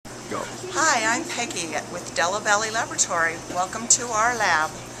I'm Peggy with Dellavalle Laboratory. Welcome to our lab.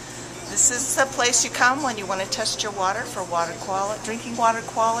 This is the place you come when you want to test your water for water quality, drinking water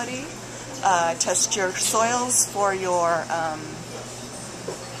quality, test your soils for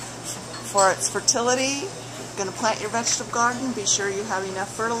its fertility. You're going to plant your vegetable garden. Be sure you have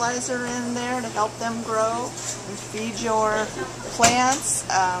enough fertilizer in there to help them grow and feed your plants.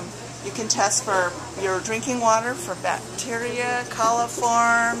 You can test for your drinking water for bacteria,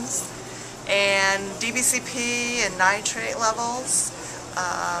 coliforms, and DBCP and nitrate levels.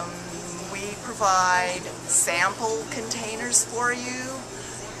 We provide sample containers for you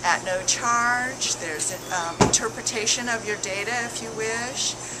at no charge. There's an interpretation of your data if you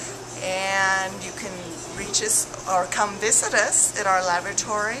wish. And you can reach us or come visit us at our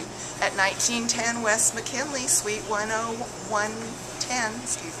laboratory at 1910 West McKinley, Suite 10110,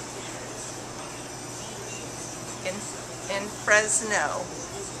 in Fresno.